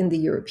longer in the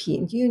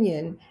European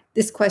Union,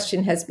 this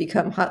question has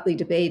become hotly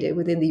debated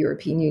within the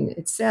European Union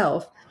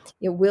itself.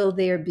 Will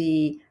there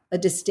be a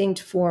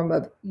distinct form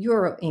of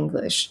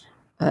Euro-English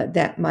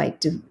that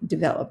might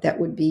develop, that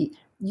would be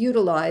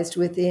utilized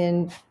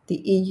within the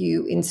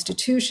EU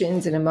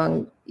institutions and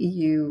among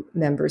EU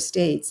member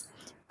states?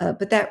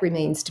 But that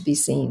remains to be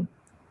seen.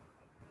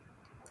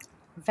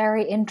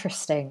 Very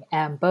interesting,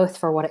 both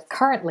for what it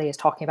currently is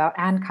talking about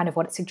and kind of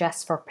what it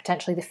suggests for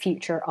potentially the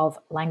future of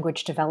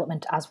language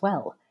development as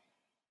well.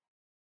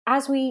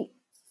 As we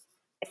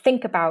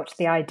think about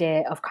the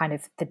idea of kind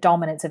of the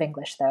dominance of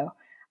English, though,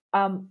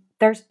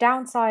 there's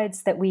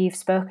downsides that we've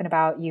spoken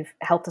about, you've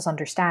helped us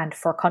understand,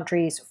 for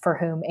countries for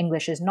whom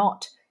English is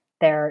not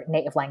their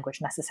native language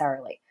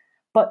necessarily.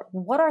 But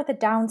what are the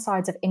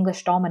downsides of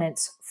English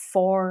dominance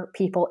for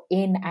people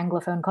in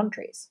Anglophone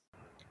countries?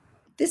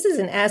 This is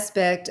an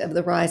aspect of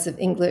the rise of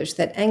English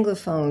that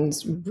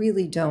Anglophones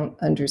really don't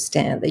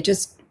understand. They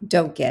just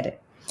don't get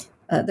it.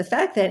 The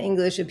fact that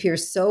English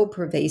appears so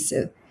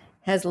pervasive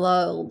has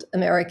lulled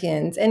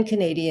Americans and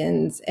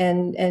Canadians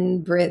and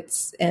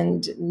Brits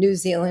and New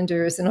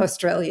Zealanders and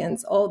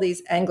Australians, all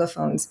these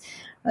Anglophones,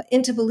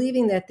 into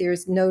believing that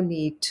there's no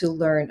need to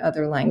learn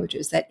other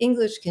languages, that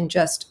English can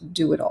just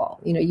do it all.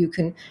 You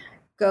can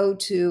go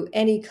to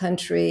any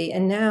country,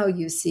 and now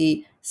you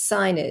see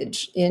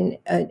signage in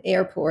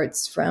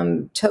airports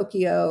from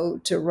Tokyo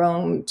to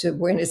Rome to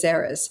Buenos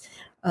Aires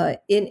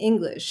in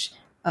English.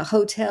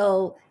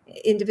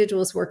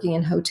 Individuals working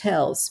in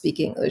hotels speak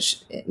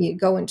English. You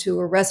go into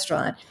a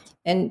restaurant,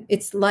 and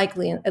it's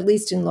likely, at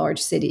least in large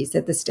cities,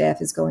 that the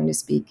staff is going to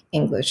speak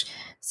English.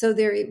 So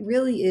there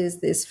really is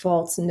this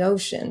false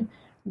notion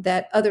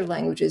that other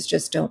languages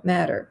just don't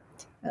matter.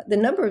 The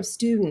number of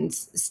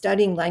students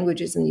studying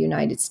languages in the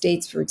United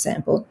States, for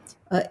example,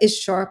 is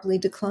sharply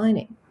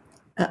declining.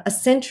 A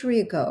century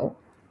ago,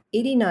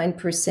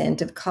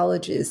 89% of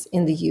colleges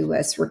in the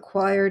US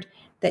required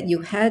that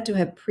you had to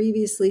have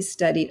previously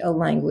studied a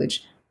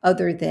language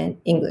other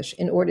than English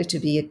in order to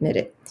be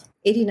admitted.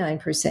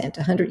 89%,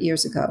 100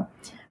 years ago.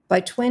 By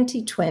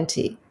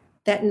 2020,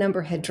 that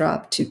number had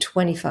dropped to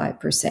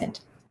 25%,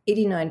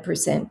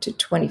 89% to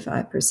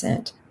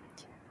 25%.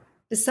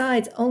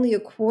 Besides, only a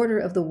quarter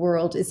of the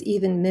world is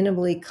even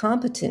minimally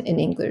competent in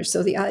English,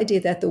 so the idea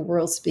that the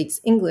world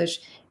speaks English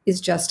is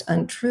just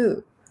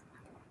untrue.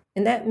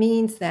 And that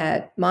means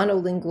that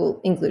monolingual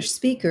English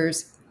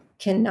speakers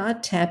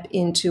cannot tap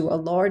into a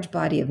large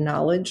body of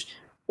knowledge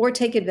or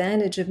take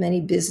advantage of many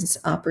business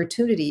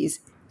opportunities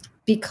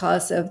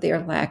because of their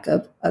lack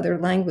of other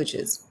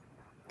languages.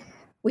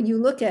 When you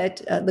look at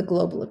the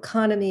global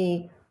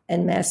economy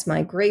and mass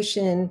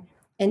migration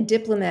and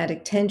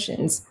diplomatic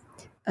tensions,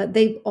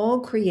 they've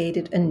all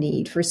created a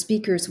need for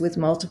speakers with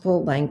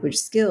multiple language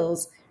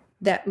skills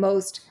that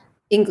most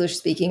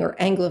English-speaking or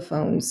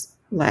Anglophones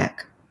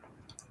lack.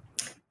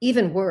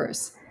 Even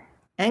worse,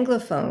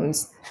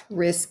 Anglophones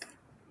risk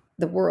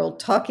the world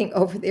talking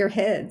over their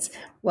heads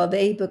while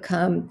they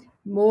become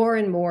more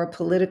and more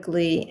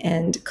politically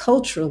and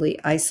culturally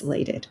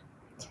isolated.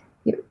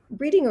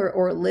 Reading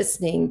or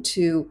listening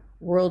to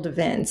world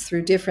events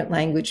through different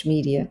language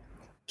media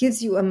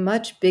gives you a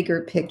much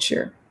bigger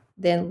picture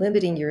than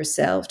limiting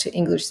yourself to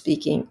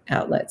English-speaking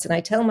outlets. And I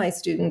tell my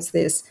students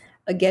this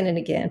again and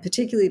again,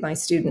 particularly my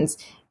students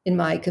in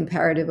my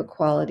comparative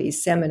equality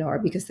seminar,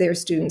 because they're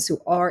students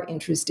who are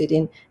interested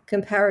in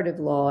comparative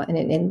law and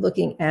in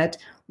looking at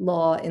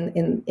law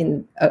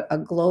in a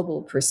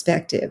global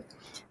perspective,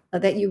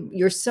 that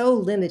you're so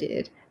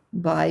limited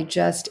by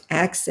just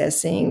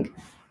accessing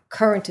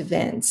current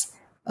events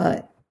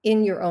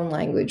in your own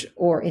language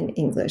or in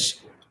English.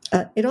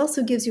 It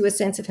also gives you a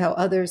sense of how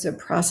others are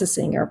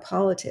processing our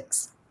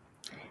politics.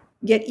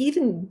 Yet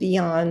even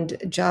beyond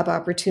job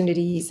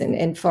opportunities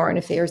and foreign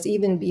affairs,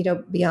 even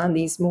beyond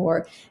these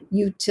more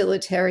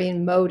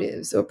utilitarian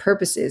motives or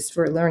purposes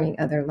for learning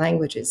other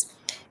languages,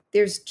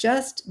 there's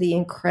just the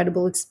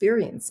incredible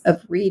experience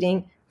of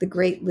reading the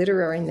great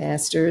literary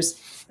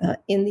masters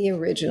in the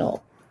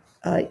original.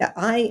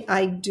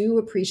 I do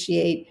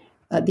appreciate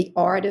the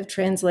art of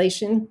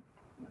translation,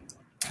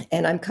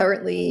 and I'm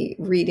currently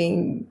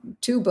reading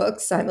 2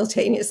 books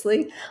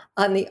simultaneously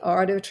on the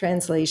art of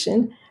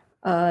translation.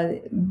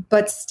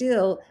 But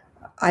still,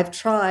 I've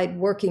tried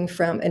working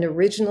from an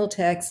original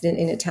text in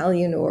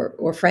Italian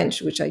or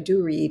French, which I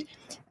do read,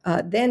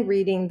 then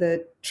reading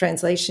the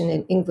translation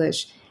in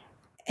English,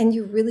 and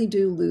you really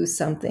do lose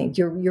something.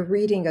 You're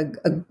reading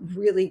a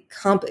really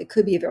it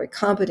could be a very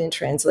competent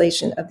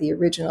translation of the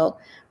original,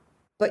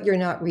 but you're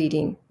not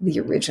reading the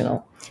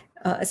original.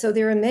 So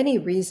there are many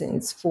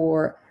reasons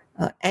for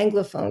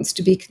Anglophones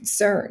to be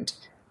concerned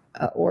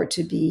or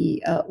to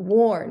be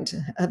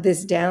warned of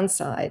this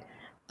downside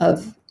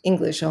of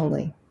English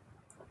only.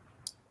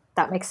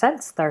 That makes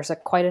sense. There's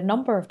quite a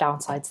number of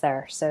downsides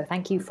there. So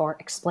thank you for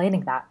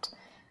explaining that.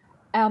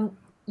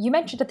 You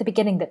mentioned at the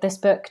beginning that this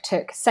book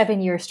took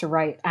 7 years to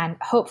write, and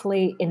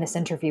hopefully in this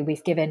interview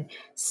we've given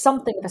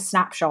something of a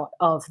snapshot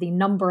of the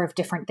number of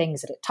different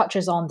things that it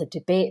touches on, the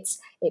debates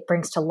it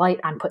brings to light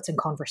and puts in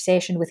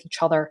conversation with each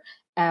other.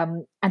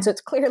 And so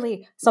it's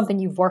clearly something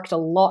you've worked a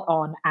lot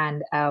on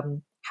and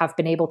have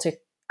been able to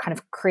kind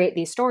of create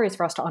these stories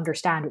for us to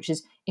understand, which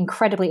is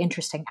incredibly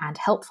interesting and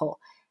helpful.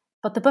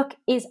 But the book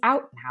is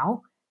out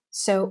now.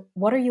 So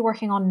what are you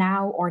working on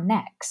now or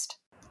next?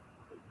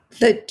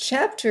 The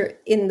chapter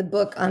in the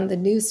book on the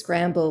new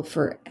scramble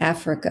for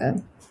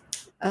Africa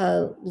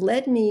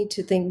led me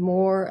to think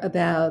more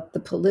about the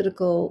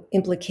political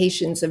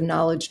implications of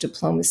knowledge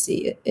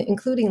diplomacy,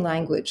 including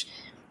language,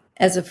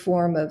 as a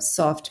form of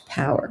soft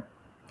power.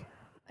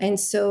 And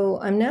so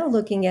I'm now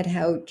looking at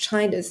how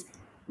China's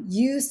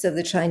use of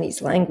the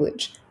Chinese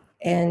language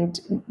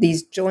and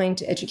these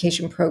joint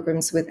education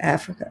programs with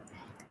Africa,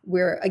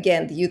 where,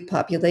 again, the youth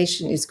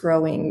population is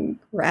growing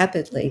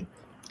rapidly,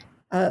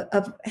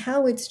 of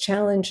how it's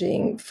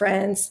challenging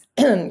France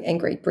and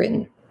Great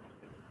Britain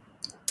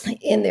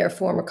in their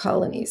former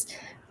colonies.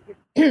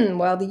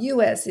 While the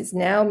U.S. is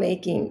now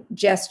making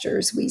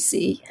gestures, we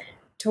see,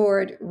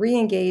 toward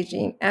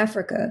re-engaging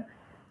Africa,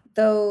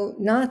 though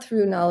not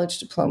through knowledge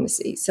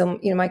diplomacy. So,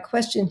 my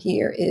question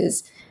here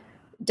is,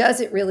 does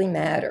it really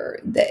matter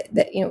that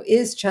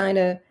is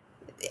China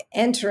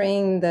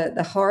entering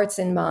the hearts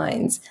and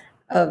minds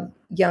of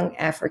young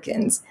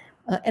Africans?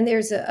 And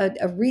there's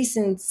a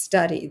recent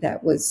study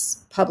that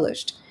was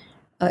published.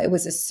 It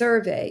was a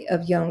survey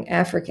of young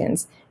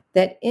Africans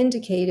that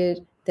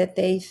indicated that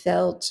they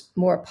felt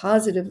more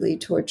positively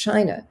toward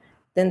China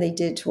than they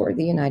did toward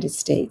the United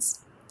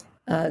States.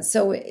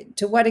 So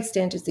to what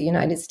extent is the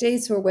United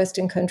States or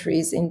Western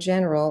countries in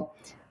general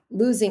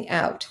losing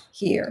out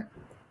here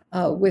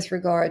with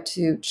regard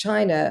to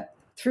China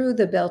through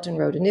the Belt and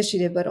Road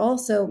Initiative, but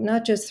also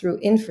not just through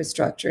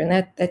infrastructure? And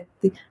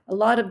a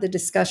lot of the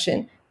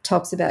discussion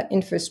talks about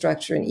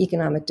infrastructure and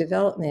economic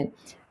development,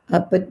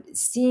 but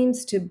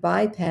seems to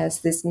bypass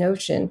this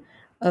notion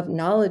of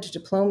knowledge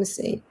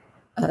diplomacy.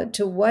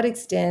 To what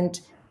extent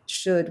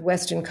should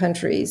Western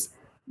countries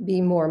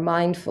be more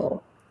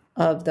mindful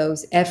of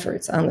those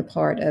efforts on the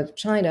part of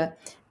China,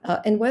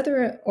 and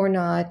whether or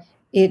not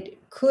it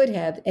could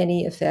have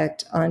any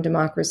effect on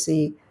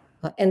democracy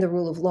and the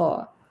rule of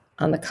law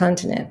on the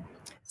continent.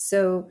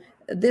 So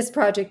this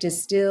project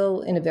is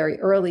still in a very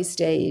early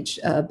stage,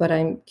 but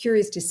I'm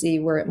curious to see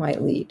where it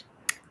might lead.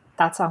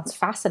 That sounds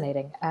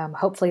fascinating.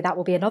 Hopefully that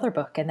will be another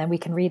book and then we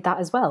can read that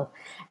as well.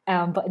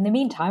 But in the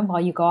meantime,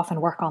 while you go off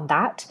and work on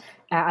that,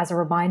 as a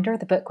reminder,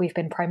 the book we've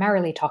been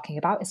primarily talking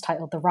about is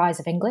titled The Rise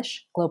of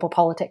English, Global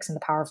Politics and the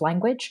Power of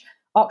Language,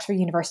 Oxford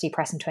University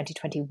Press in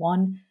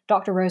 2021.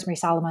 Dr. Rosemary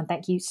Salomon,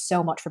 thank you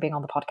so much for being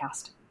on the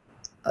podcast.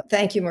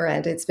 Thank you,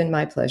 Miranda. It's been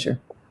my pleasure.